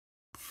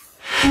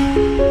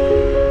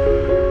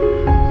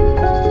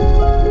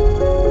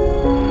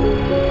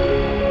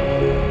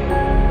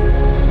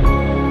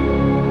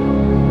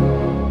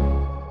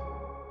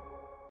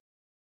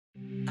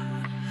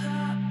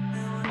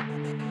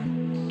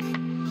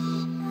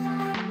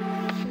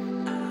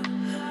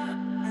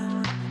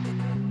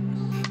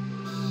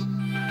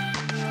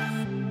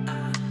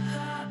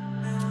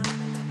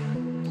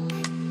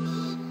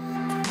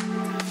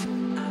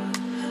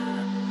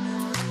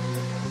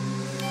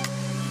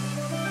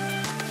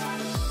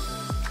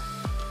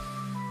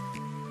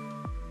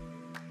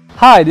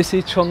Hi, this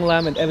is Trung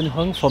and Evan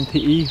Hung from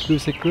TE Real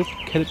Estate Group,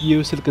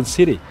 KW Silicon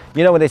City.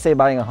 You know when they say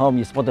buying a home,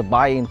 you're supposed to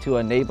buy into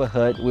a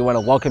neighborhood. We want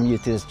to welcome you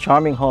to this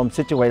charming home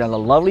situated on a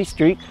lovely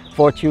street,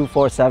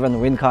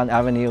 4247 Rincon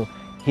Avenue,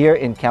 here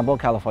in Campbell,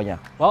 California.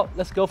 Well,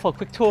 let's go for a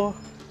quick tour.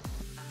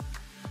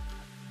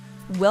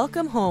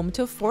 Welcome home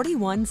to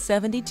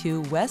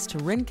 4172 West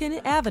Rincon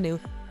Avenue,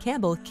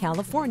 Campbell,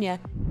 California,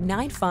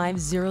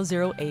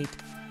 95008.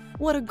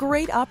 What a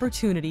great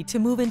opportunity to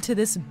move into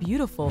this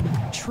beautiful,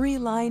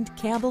 tree-lined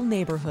Campbell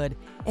neighborhood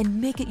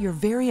and make it your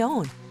very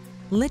own.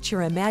 Let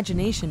your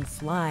imagination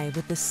fly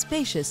with the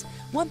spacious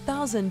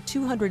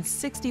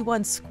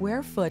 1,261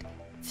 square foot,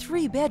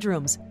 3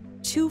 bedrooms,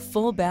 2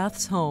 full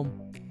baths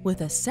home. With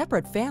a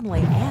separate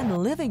family and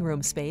living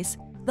room space,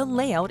 the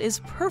layout is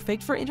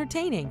perfect for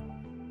entertaining.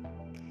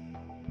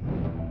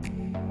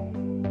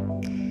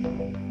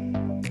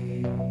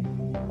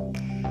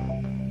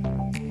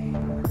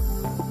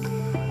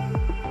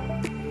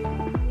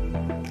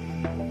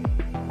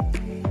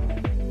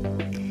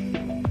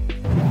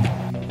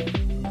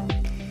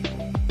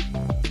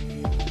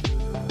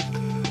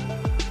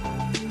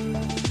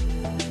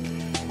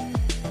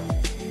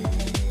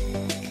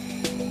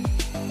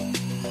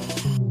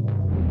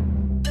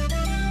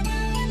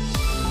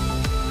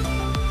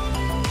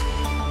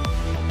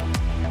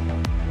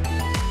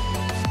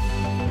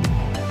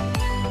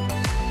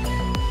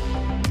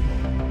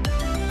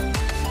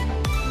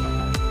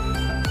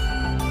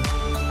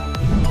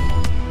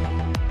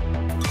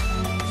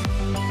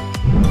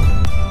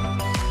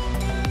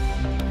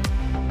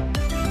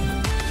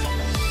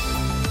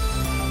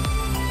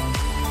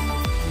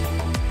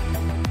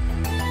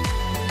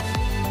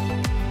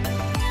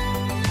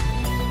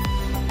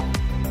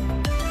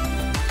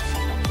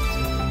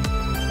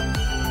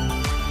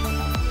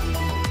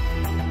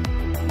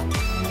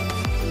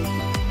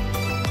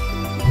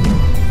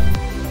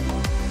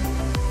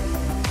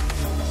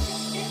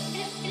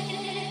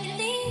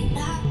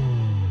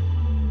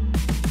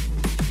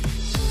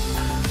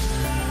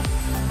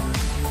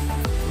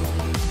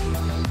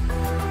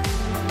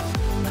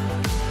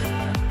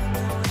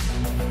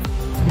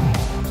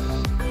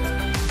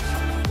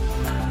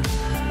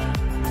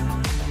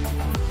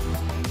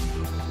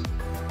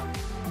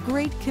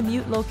 Great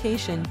commute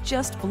location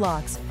just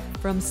blocks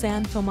from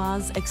San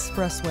Tomas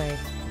Expressway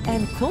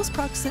and close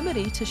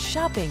proximity to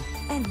shopping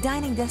and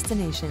dining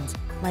destinations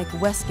like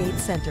Westgate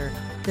Center,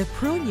 the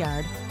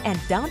Pruneyard, and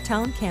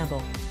downtown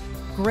Campbell.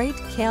 Great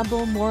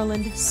Campbell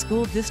Moreland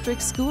School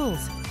District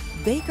schools,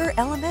 Baker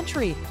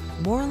Elementary,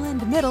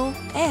 Moreland Middle,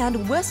 and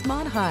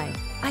Westmont High.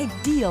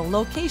 Ideal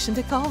location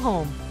to call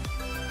home.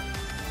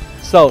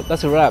 So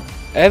that's a wrap.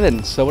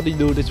 Evan, so what do you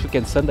do this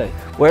weekend Sunday?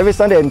 Well, every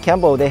Sunday in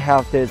Campbell, they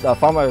have this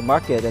farmer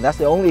market, and that's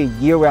the only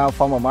year-round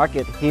farmer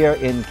market here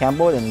in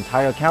Campbell and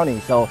entire county.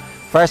 So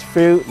fresh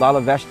fruit, a lot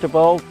of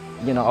vegetable,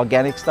 you know,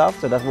 organic stuff.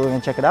 So that's where we're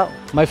gonna check it out.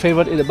 My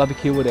favorite is the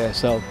barbecue over there,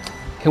 so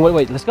can't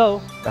wait. Let's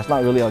go. That's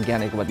not really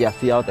organic, but yeah,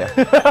 see you out there.